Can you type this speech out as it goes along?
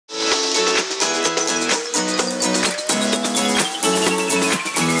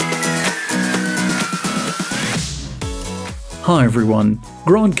Hi everyone,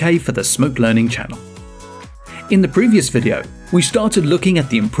 Grant K for the Smoke Learning channel. In the previous video, we started looking at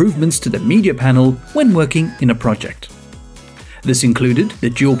the improvements to the media panel when working in a project. This included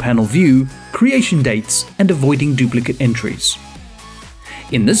the dual panel view, creation dates, and avoiding duplicate entries.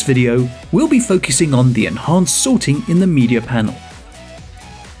 In this video, we'll be focusing on the enhanced sorting in the media panel.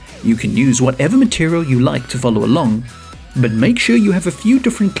 You can use whatever material you like to follow along, but make sure you have a few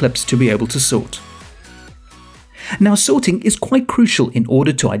different clips to be able to sort. Now, sorting is quite crucial in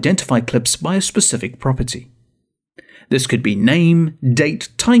order to identify clips by a specific property. This could be name, date,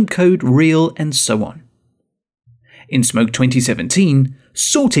 timecode, reel, and so on. In Smoke 2017,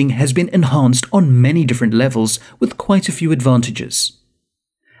 sorting has been enhanced on many different levels with quite a few advantages.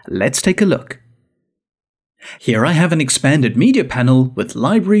 Let's take a look. Here I have an expanded media panel with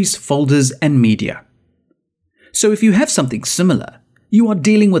libraries, folders, and media. So if you have something similar, you are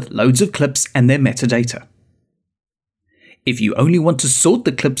dealing with loads of clips and their metadata. If you only want to sort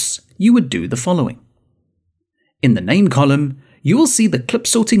the clips, you would do the following. In the name column, you will see the clip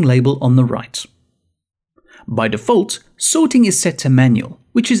sorting label on the right. By default, sorting is set to manual,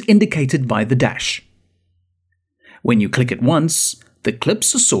 which is indicated by the dash. When you click it once, the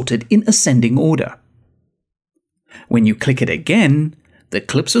clips are sorted in ascending order. When you click it again, the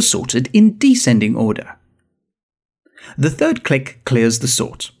clips are sorted in descending order. The third click clears the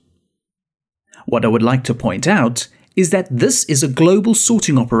sort. What I would like to point out is that this is a global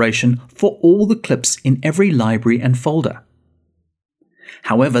sorting operation for all the clips in every library and folder.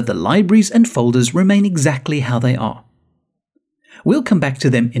 However, the libraries and folders remain exactly how they are. We'll come back to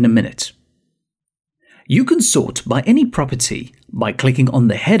them in a minute. You can sort by any property by clicking on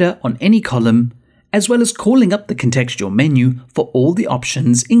the header on any column, as well as calling up the contextual menu for all the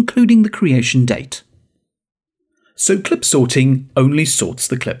options, including the creation date. So clip sorting only sorts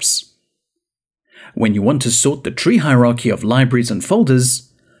the clips. When you want to sort the tree hierarchy of libraries and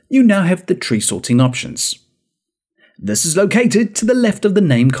folders, you now have the tree sorting options. This is located to the left of the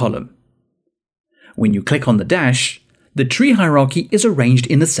name column. When you click on the dash, the tree hierarchy is arranged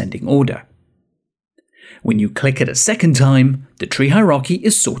in ascending order. When you click it a second time, the tree hierarchy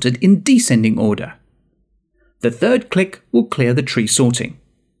is sorted in descending order. The third click will clear the tree sorting.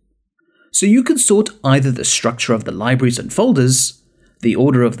 So you can sort either the structure of the libraries and folders, the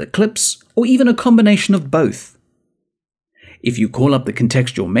order of the clips, or even a combination of both. If you call up the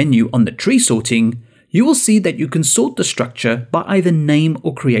contextual menu on the tree sorting, you will see that you can sort the structure by either name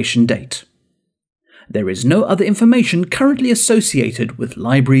or creation date. There is no other information currently associated with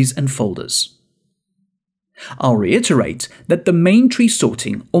libraries and folders. I'll reiterate that the main tree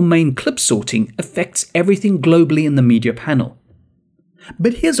sorting or main clip sorting affects everything globally in the media panel.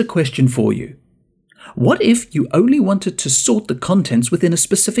 But here's a question for you. What if you only wanted to sort the contents within a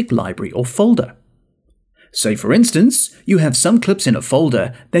specific library or folder? Say for instance, you have some clips in a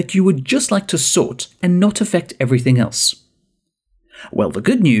folder that you would just like to sort and not affect everything else. Well, the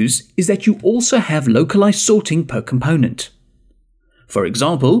good news is that you also have localized sorting per component. For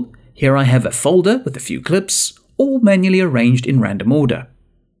example, here I have a folder with a few clips, all manually arranged in random order.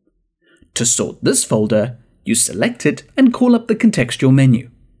 To sort this folder, you select it and call up the contextual menu.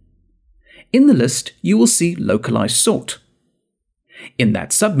 In the list, you will see Localized Sort. In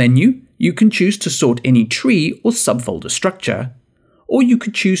that submenu, you can choose to sort any tree or subfolder structure, or you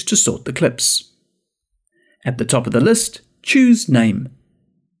could choose to sort the clips. At the top of the list, choose Name.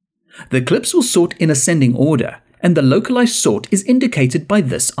 The clips will sort in ascending order, and the localized sort is indicated by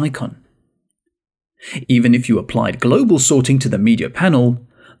this icon. Even if you applied global sorting to the media panel,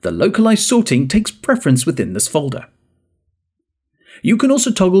 the localized sorting takes preference within this folder. You can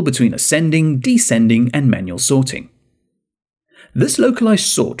also toggle between ascending, descending, and manual sorting. This localized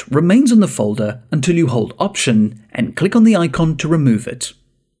sort remains on the folder until you hold Option and click on the icon to remove it.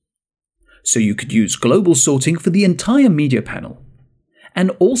 So you could use global sorting for the entire media panel,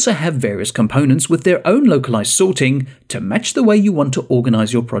 and also have various components with their own localized sorting to match the way you want to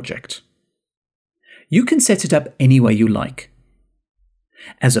organize your project. You can set it up any way you like.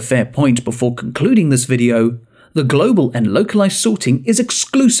 As a fair point before concluding this video, the global and localized sorting is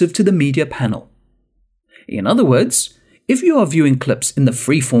exclusive to the media panel. In other words, if you are viewing clips in the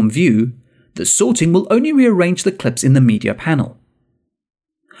freeform view, the sorting will only rearrange the clips in the media panel.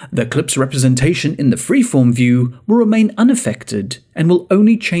 The clip's representation in the freeform view will remain unaffected and will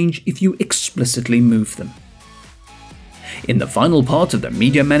only change if you explicitly move them. In the final part of the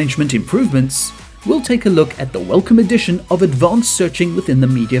media management improvements, we'll take a look at the welcome addition of advanced searching within the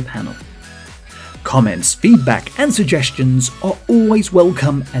media panel. Comments, feedback, and suggestions are always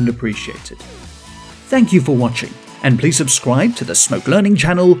welcome and appreciated. Thank you for watching, and please subscribe to the Smoke Learning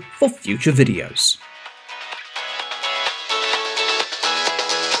channel for future videos.